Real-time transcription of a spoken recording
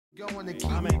I'm Andy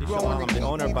Shalom, the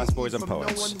owner of Busboys and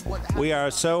Poets. We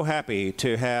are so happy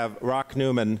to have Rock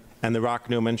Newman and the Rock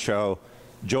Newman Show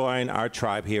join our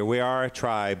tribe here. We are a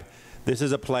tribe. This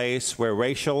is a place where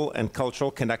racial and cultural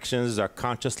connections are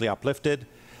consciously uplifted,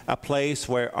 a place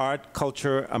where art,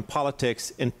 culture, and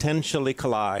politics intentionally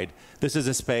collide. This is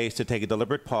a space to take a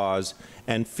deliberate pause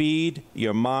and feed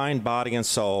your mind, body, and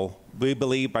soul. We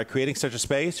believe by creating such a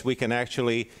space, we can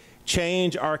actually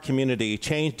change our community,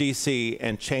 change DC,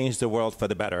 and change the world for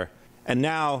the better. And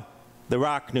now, the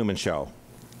Rock Newman Show.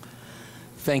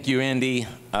 Thank you, Andy.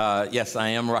 Yes, I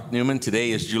am Rock Newman. Today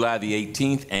is July the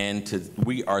 18th, and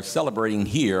we are celebrating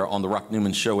here on the Rock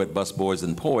Newman Show at Busboys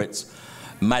and Poets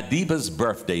Madiba's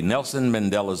birthday, Nelson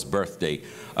Mandela's birthday.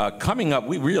 Coming up,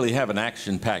 we really have an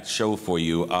action-packed show for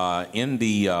you. In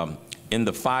the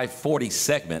 540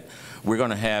 segment, we're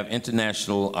going to have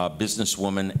international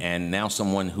businesswoman and now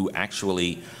someone who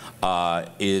actually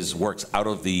works out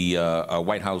of the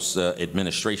White House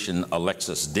administration,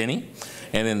 Alexis Denny.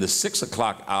 And in the 6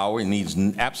 o'clock hour, it needs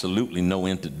absolutely no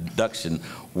introduction,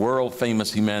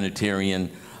 world-famous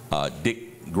humanitarian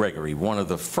Dick Gregory, one of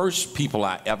the first people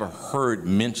I ever heard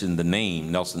mention the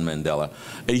name Nelson Mandela.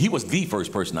 He was the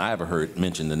first person I ever heard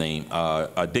mention the name,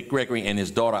 Dick Gregory, and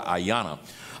his daughter Ayana.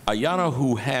 Ayana,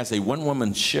 who has a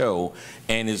one-woman show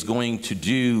and is going to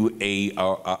do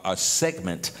a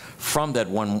segment from that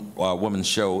one-woman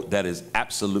show that is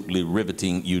absolutely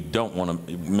riveting. You don't want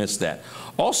to miss that.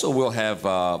 Also, we'll have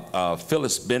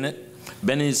Phyllis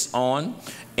Benny's on,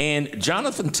 and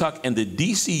Jonathan Tuck and the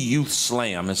DC Youth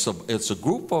Slam. It's a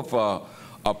group of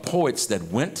poets that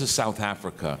went to South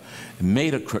Africa,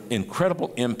 made an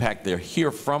incredible impact. They're here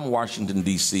from Washington,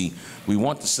 D.C. We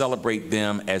want to celebrate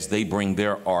them as they bring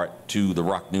their art to the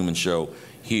Rock Newman Show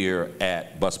here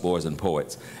at Busboys and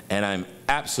Poets. And I'm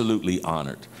absolutely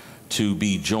honored to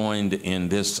be joined in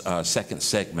this second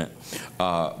segment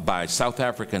by South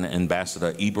African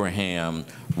Ambassador Ebrahim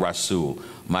Rasool.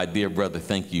 My dear brother,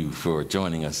 thank you for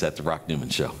joining us at the Rock Newman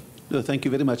Show. Thank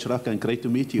you very much, Rock, and great to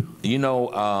meet you. You know,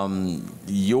 I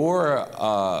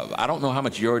don't know how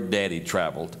much your daddy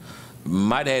traveled.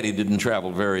 My daddy didn't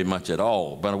travel very much at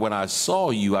all, but when I saw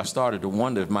you, I started to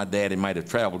wonder if my daddy might have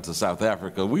traveled to South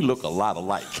Africa. We look a lot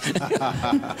alike.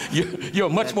 You're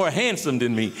much more handsome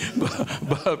than me,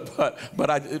 but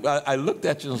I looked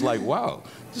at you and was like, wow,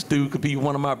 this dude could be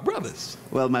one of my brothers.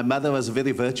 Well, my mother was a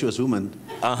very virtuous woman.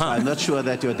 So I'm not sure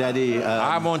that your daddy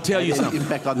I'm going to tell you something.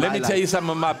 Let me tell you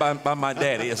something about my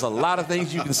daddy. There's a lot of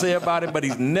things you can say about him, but he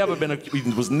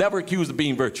was never accused of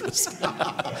being virtuous.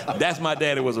 That's my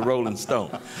daddy, was a rolling stone.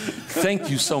 Thank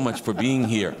you so much for being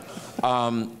here.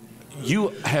 You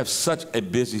have such a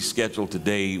busy schedule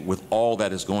today with all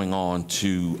that is going on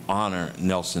to honor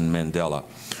Nelson Mandela.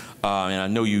 And I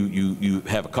know you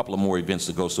have a couple of more events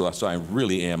to go, so I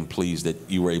really am pleased that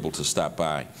you were able to stop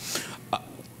by.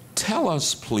 Tell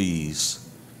us, please,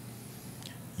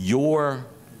 your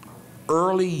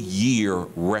early year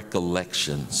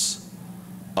recollections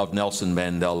of Nelson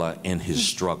Mandela and his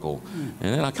struggle.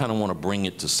 And then I kind of want to bring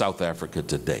it to South Africa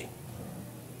today.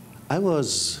 I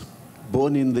was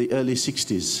born in the early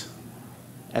 60s,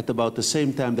 at about the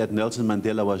same time that Nelson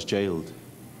Mandela was jailed.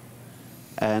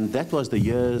 And that was the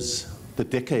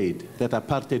decade that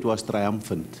apartheid was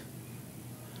triumphant.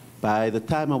 By the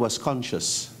time I was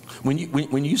conscious. When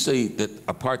you say that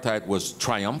apartheid was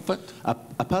triumphant?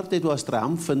 Apartheid was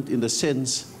triumphant in the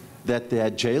sense that they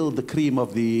had jailed the cream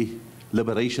of the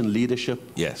liberation leadership,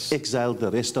 yes, exiled the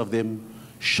rest of them,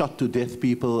 shot to death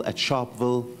people at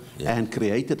Sharpeville, yes, and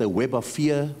created a web of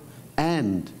fear,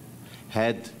 and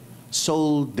had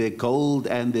sold their gold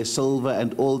and their silver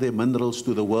and all their minerals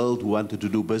to the world who wanted to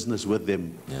do business with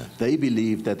them. Yes. They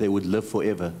believed that they would live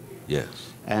forever. Yes.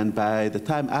 And by the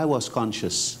time I was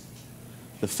conscious,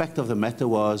 the fact of the matter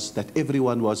was that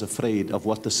everyone was afraid of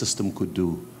what the system could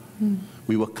do.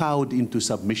 We were cowed into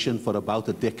submission for about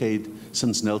a decade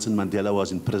since Nelson Mandela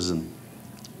was in prison.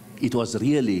 It was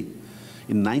really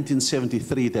in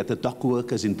 1973 that the dock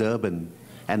workers in Durban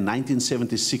and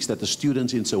 1976 that the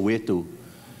students in Soweto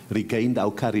regained our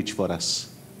courage for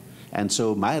us. And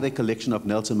so my recollection of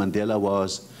Nelson Mandela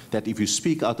was that if you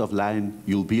speak out of line,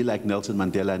 you'll be like Nelson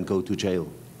Mandela and go to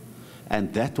jail.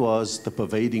 And that was the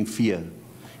pervading fear.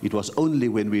 It was only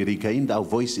when we regained our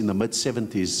voice in the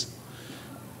mid-70s,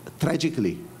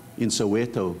 tragically in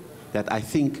Soweto, that I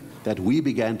think that we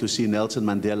began to see Nelson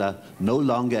Mandela no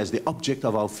longer as the object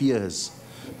of our fears,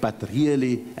 but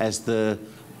really as the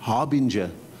harbinger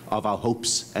of our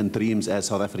hopes and dreams as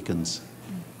South Africans.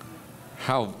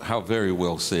 How very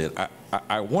well said.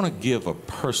 I want to give a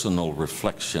personal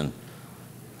reflection.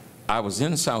 I was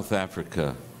in South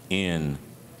Africa in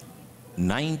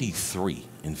 93,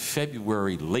 in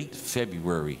February, late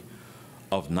February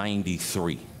of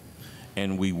 93.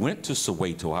 And we went to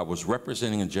Soweto. I was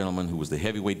representing a gentleman who was the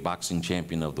heavyweight boxing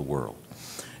champion of the world.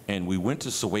 And we went to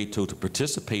Soweto to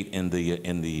participate in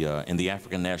the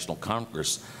African National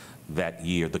Congress that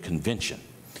year, the convention.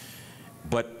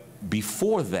 But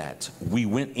before that, we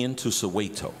went into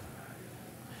Soweto.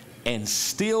 And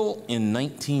still in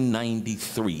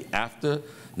 1993, after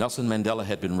Nelson Mandela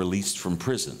had been released from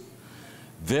prison,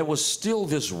 there was still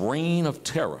this reign of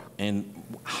terror. And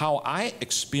how I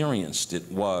experienced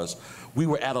it was, we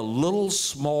were at a little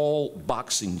small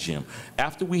boxing gym.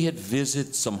 After we had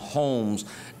visited some homes,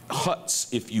 huts,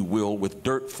 if you will, with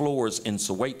dirt floors in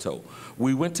Soweto,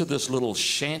 we went to this little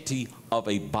shanty of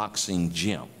a boxing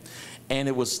gym. And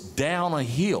it was down a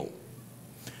hill.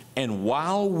 And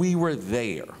while we were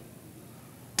there,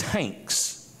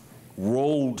 tanks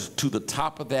rolled to the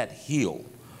top of that hill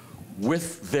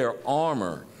with their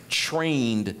armor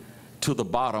trained to the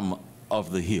bottom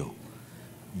of the hill.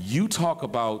 You talk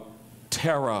about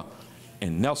terror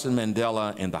and Nelson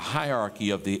Mandela and the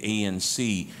hierarchy of the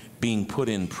ANC being put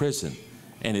in prison,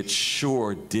 and it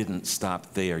sure didn't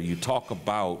stop there. You talk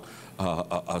about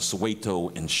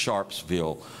Soweto and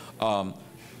Sharpsville.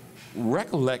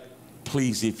 Recollect,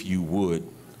 please, if you would,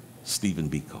 Stephen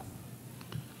Biko.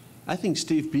 I think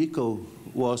Steve Biko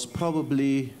was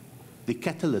probably the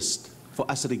catalyst for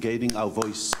us regaining our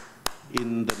voice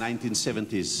in the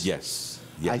 1970s. Yes,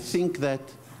 yes. I think that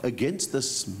against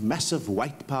this massive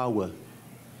white power,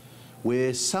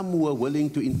 where some were willing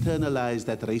to internalize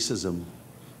that racism,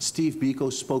 Steve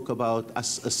Biko spoke about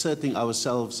us asserting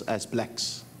ourselves as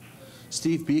blacks.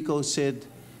 Steve Biko said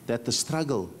that the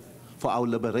struggle for our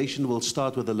liberation will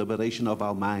start with the liberation of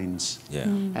our minds. Yeah.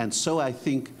 And so I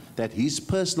think that his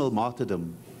personal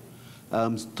martyrdom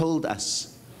told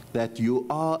us that you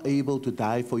are able to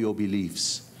die for your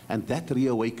beliefs. And that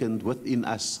reawakened within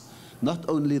us not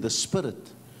only the spirit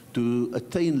to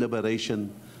attain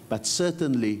liberation, but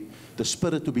certainly the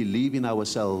spirit to believe in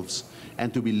ourselves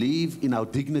and to believe in our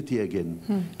dignity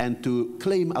again, and to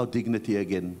claim our dignity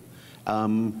again,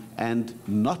 and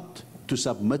not to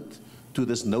submit to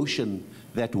this notion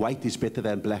that white is better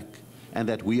than black and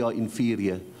that we are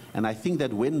inferior. And I think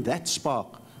that when that spark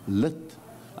lit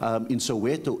in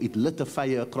Soweto, it lit a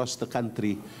fire across the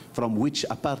country from which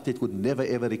apartheid could never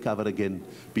ever recover again,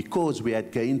 because we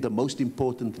had gained the most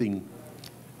important thing.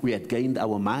 We had gained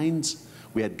our minds,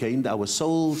 we had gained our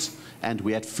souls, and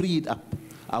we had freed up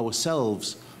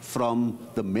ourselves from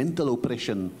the mental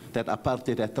oppression that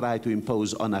apartheid had tried to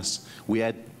impose on us. We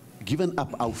had given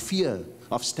up our fear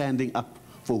of standing up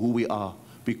for who we are,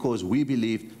 because we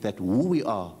believed that who we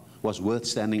are was worth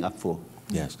standing up for.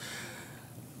 Yes.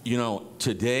 You know,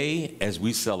 today, as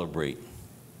we celebrate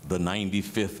the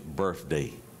 95th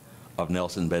birthday of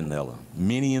Nelson Mandela,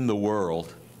 many in the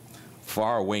world,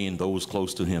 far away and those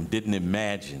close to him, didn't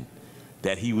imagine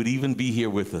that he would even be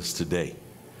here with us today.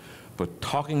 But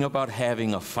talking about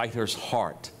having a fighter's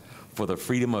heart for the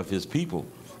freedom of his people,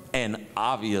 and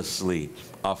obviously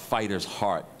a fighter's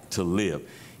heart to live,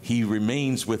 he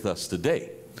remains with us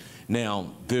today.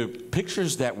 Now, the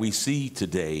pictures that we see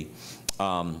today,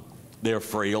 they're a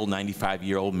frail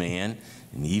 95-year-old man,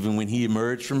 and even when he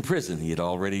emerged from prison, he had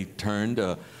already turned,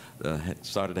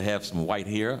 started to have some white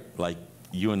hair, like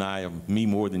you and I, me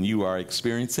more than you are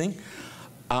experiencing.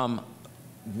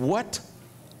 What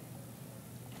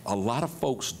a lot of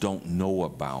folks don't know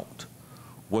about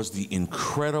was the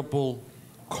incredible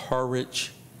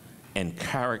courage and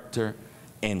character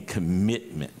and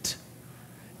commitment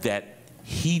that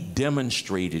he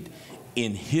demonstrated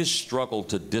in his struggle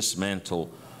to dismantle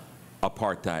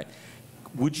apartheid.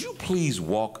 Would you please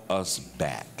walk us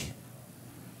back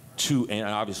to, and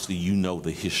obviously you know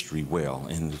the history well,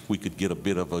 and if we could get a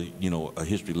bit of a, a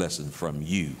history lesson from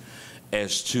you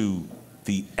as to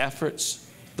the efforts,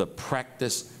 the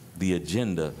practice, the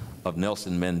agenda of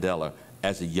Nelson Mandela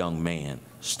as a young man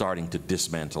starting to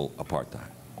dismantle apartheid.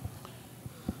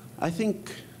 I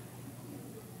think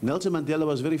Nelson Mandela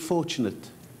was very fortunate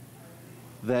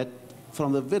that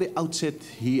from the very outset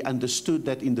he understood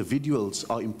that individuals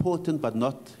are important but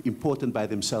not important by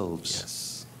themselves.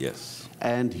 Yes, yes.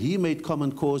 And he made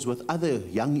common cause with other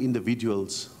young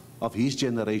individuals of his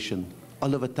generation,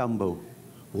 Oliver Tambo,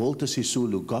 Walter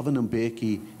Sisulu, Governor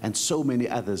Mbeki, and so many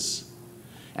others.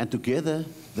 And together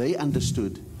they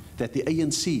understood that the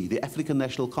ANC, the African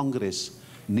National Congress,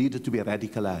 needed to be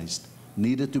radicalized,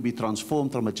 needed to be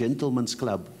transformed from a gentleman's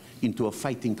club into a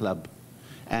fighting club.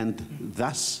 And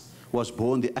thus was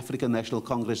born the African National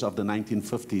Congress of the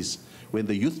 1950s, when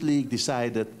the Youth League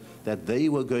decided that they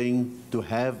were going to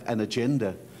have an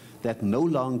agenda that no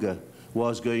longer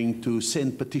was going to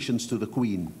send petitions to the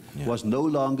Queen, was no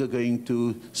longer going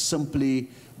to simply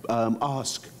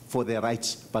ask for their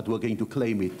rights, but were going to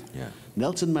claim it.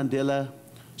 Nelson Mandela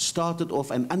started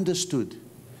off and understood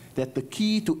that the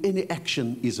key to any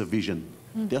action is a vision.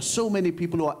 There are so many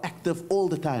people who are active all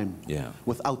the time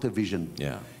without a vision.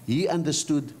 He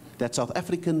understood that South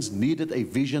Africans needed a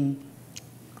vision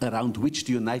around which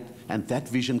to unite, and that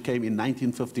vision came in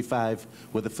 1955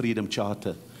 with the Freedom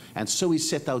Charter. And so he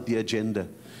set out the agenda.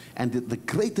 And the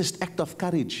greatest act of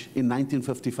courage in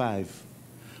 1955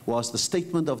 was the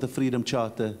statement of the Freedom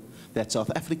Charter that South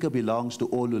Africa belongs to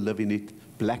all who live in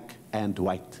it, black and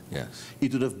white.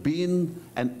 It would have been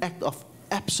an act of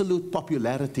absolute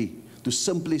popularity to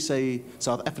simply say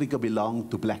South Africa belonged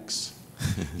to blacks.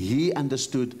 He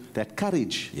understood that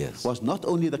courage was not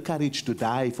only the courage to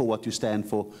die for what you stand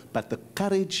for, but the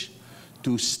courage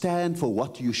to stand for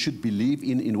what you should believe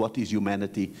in what is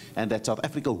humanity, and that South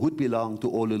Africa would belong to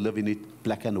all who live in it,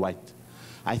 black and white.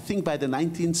 I think by the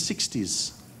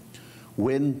 1960s,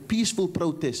 when peaceful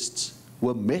protests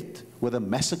were met with a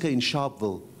massacre in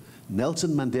Sharpeville,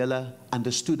 Nelson Mandela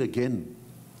understood again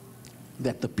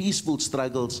that the peaceful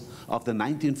struggles of the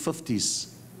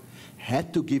 1950s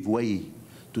had to give way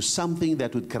to something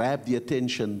that would grab the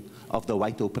attention of the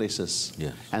white oppressors.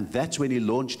 And that's when he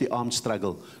launched the armed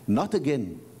struggle. Not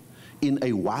again in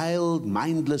a wild,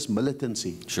 mindless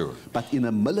militancy, but in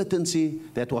a militancy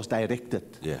that was directed.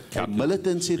 A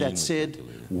militancy that said,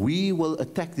 we will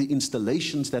attack the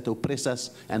installations that oppress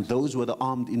us, and those were the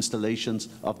armed installations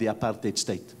of the apartheid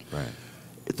state.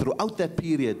 Throughout that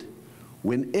period,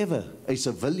 whenever a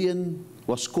civilian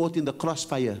was caught in the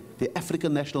crossfire, the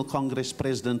African National Congress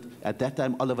president, at that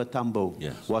time Oliver Tambo,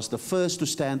 was the first to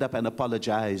stand up and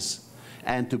apologize,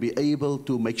 and to be able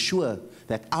to make sure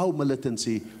that our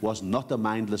militancy was not a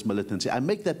mindless militancy. I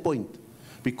make that point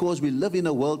because we live in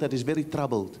a world that is very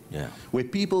troubled, where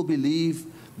people believe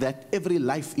that every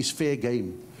life is fair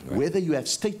game. Whether you have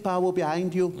state power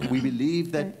behind you, we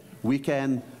believe that we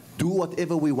can do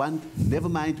whatever we want, never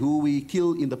mind who we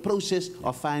kill in the process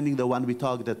of finding the one we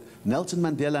targeted. Nelson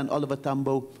Mandela and Oliver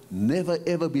Tambo never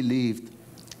ever believed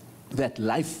that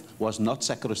life was not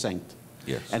sacrosanct.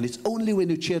 And it's only when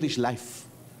you cherish life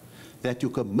that you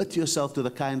commit yourself to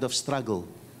the kind of struggle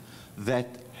that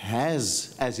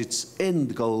has as its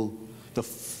end goal the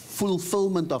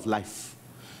fulfillment of life.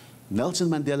 Nelson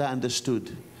Mandela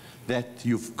understood that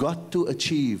you've got to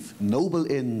achieve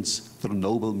noble ends through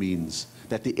noble means,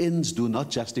 that the ends do not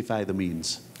justify the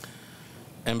means.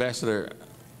 Ambassador,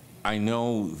 I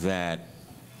know that,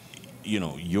 you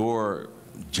know, your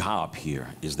job here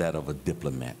is that of a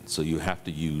diplomat, so you have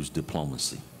to use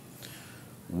diplomacy.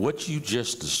 What you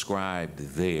just described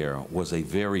there was a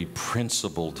very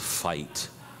principled fight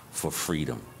for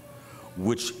freedom,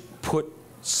 which put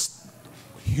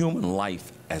human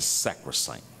life as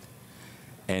sacrosanct.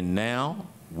 And now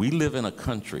we live in a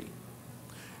country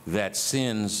that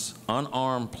sends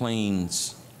unarmed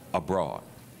planes abroad,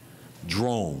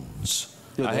 drones.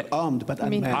 Armed, but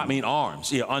unmanned. I mean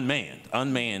arms,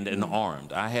 unmanned and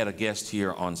armed. I had a guest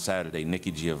here on Saturday,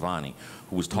 Nikki Giovanni,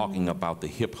 who was talking about the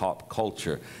hip-hop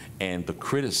culture and the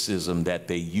criticism that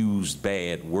they used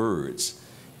bad words.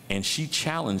 And she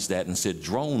challenged that and said,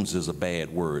 drones is a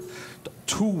bad word.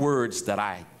 Two words that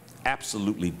I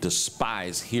absolutely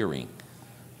despise hearing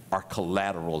are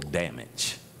collateral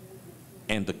damage.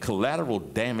 And the collateral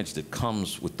damage that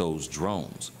comes with those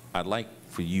drones, I'd like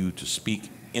for you to speak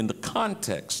in the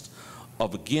context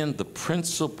of, again, the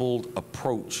principled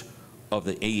approach of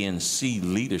the ANC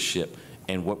leadership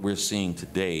and what we're seeing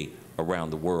today around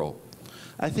the world.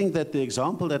 I think that the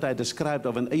example that I described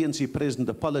of an ANC president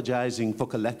apologizing for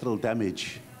collateral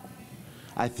damage,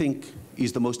 I think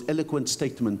is the most eloquent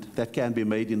statement that can be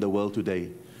made in the world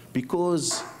today.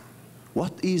 Because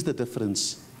what is the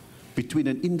difference between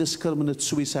an indiscriminate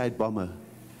suicide bomber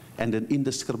and an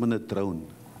indiscriminate drone?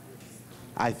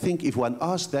 I think if one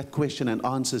asks that question and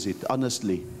answers it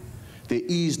honestly, there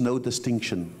is no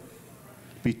distinction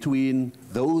between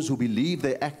those who believe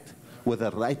they act with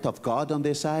the right of God on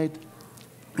their side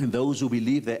and those who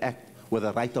believe they act with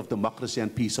the right of democracy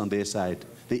and peace on their side.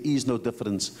 There is no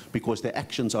difference because their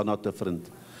actions are not different.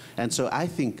 And so I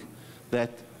think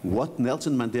that what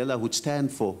Nelson Mandela would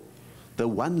stand for, the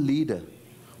one leader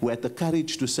who had the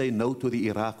courage to say no to the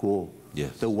Iraq war,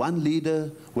 the one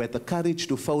leader who had the courage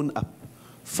to phone up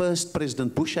first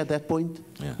President Bush at that point,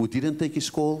 who didn't take his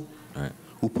call,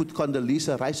 who put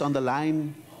Condoleezza Rice on the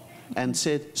line and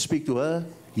said, speak to her.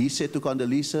 He said to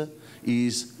Condoleezza,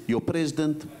 is your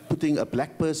president putting a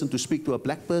black person to speak to a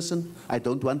black person? I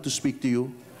don't want to speak to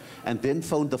you. And then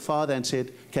phoned the father and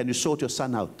said, can you sort your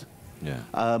son out?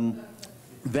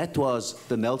 That was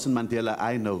the Nelson Mandela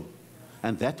I know.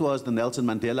 And that was the Nelson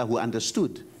Mandela who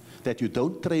understood that you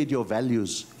don't trade your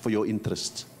values for your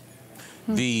interests.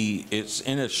 It's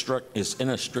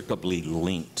inextricably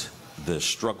linked, the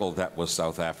struggle that was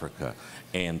South Africa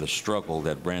and the struggle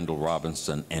that Randall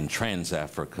Robinson and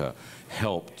TransAfrica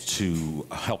helped to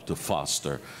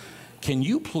foster. Can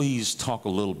you please talk a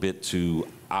little bit to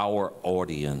our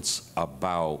audience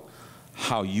about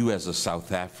how you as a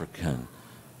South African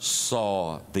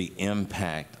saw the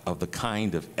impact of the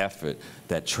kind of effort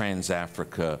that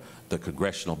TransAfrica, the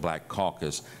Congressional Black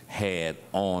Caucus, had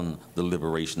on the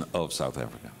liberation of South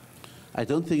Africa? I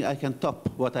don't think I can top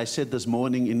what I said this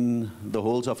morning in the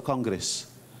halls of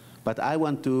Congress, but I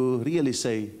want to really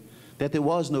say that there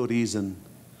was no reason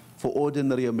for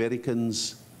ordinary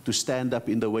Americans to stand up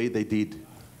in the way they did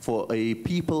for a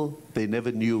people they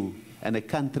never knew and a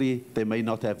country they may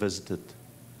not have visited.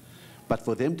 But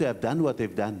for them to have done what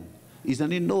they've done is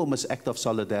an enormous act of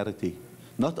solidarity.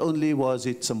 Not only was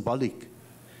it symbolic,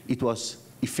 it was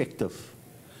effective.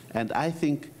 And I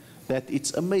think that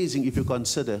it's amazing if you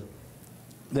consider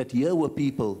that here were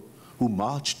people who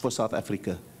marched for South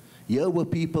Africa. Here were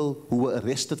people who were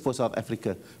arrested for South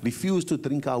Africa, refused to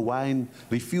drink our wine,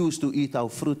 refused to eat our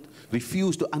fruit,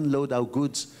 refused to unload our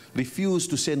goods, refused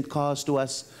to send cars to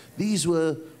us. These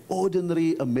were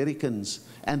ordinary Americans,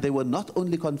 and they were not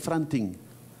only confronting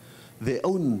their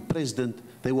own president,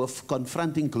 they were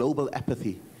confronting global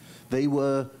apathy. They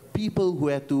were people who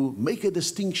had to make a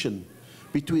distinction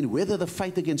between whether the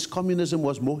fight against communism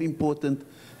was more important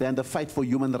than the fight for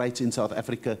human rights in South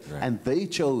Africa. Right. And they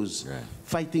chose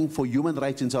fighting for human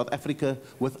rights in South Africa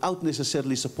without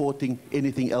necessarily supporting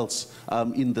anything else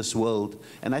in this world.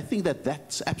 And I think that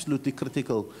that's absolutely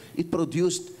critical. It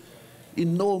produced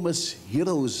enormous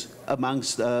heroes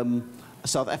amongst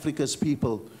South Africa's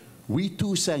people. We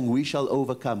too sang, "We shall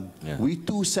overcome." Yeah. We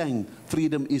too sang,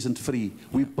 "Freedom isn't free."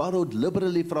 We borrowed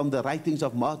liberally from the writings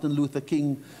of Martin Luther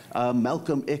King,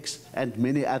 Malcolm X, and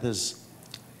many others.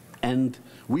 And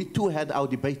we too had our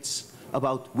debates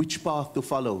about which path to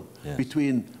follow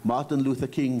between Martin Luther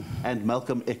King and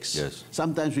Malcolm X. Yes.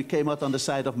 Sometimes we came out on the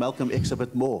side of Malcolm X a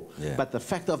bit more. Yeah. But the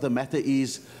fact of the matter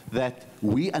is that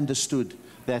we understood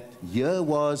that here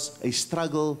was a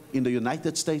struggle in the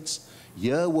United States.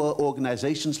 Here were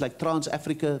organizations like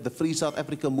TransAfrica, the Free South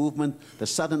Africa Movement, the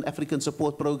Southern African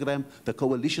Support Program, the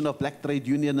Coalition of Black Trade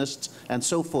Unionists, and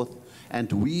so forth.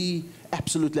 And we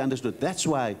absolutely understood. That's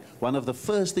why one of the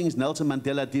first things Nelson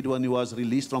Mandela did when he was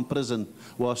released from prison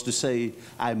was to say,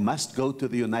 "I must go to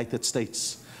the United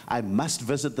States. I must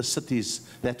visit the cities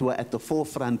that were at the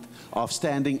forefront of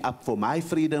standing up for my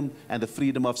freedom and the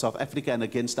freedom of South Africa and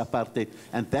against apartheid."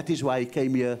 And that is why he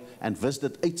came here and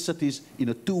visited 8 cities in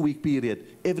a 2-week period.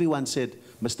 Everyone said,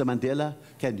 "Mr. Mandela,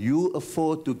 can you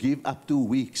afford to give up 2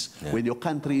 weeks when your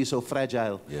country is so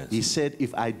fragile?" Yes. He said,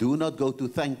 "If I do not go to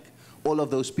thank all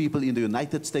of those people in the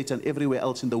United States and everywhere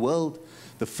else in the world,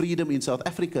 the freedom in South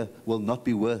Africa will not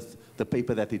be worth the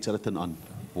paper that it's written on."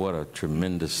 What a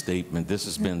tremendous statement. This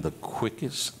has been the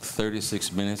quickest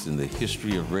 36 minutes in the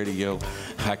history of radio.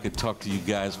 I could talk to you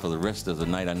guys for the rest of the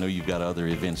night. I know you've got other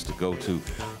events to go to.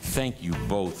 Thank you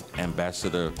both,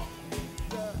 Ambassador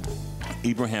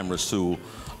Ebrahim Rasool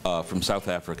from South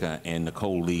Africa and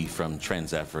Nicole Lee from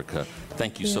TransAfrica.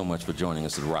 Thank you so much for joining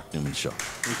us at the Rock Newman Show.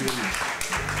 Thank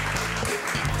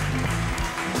you.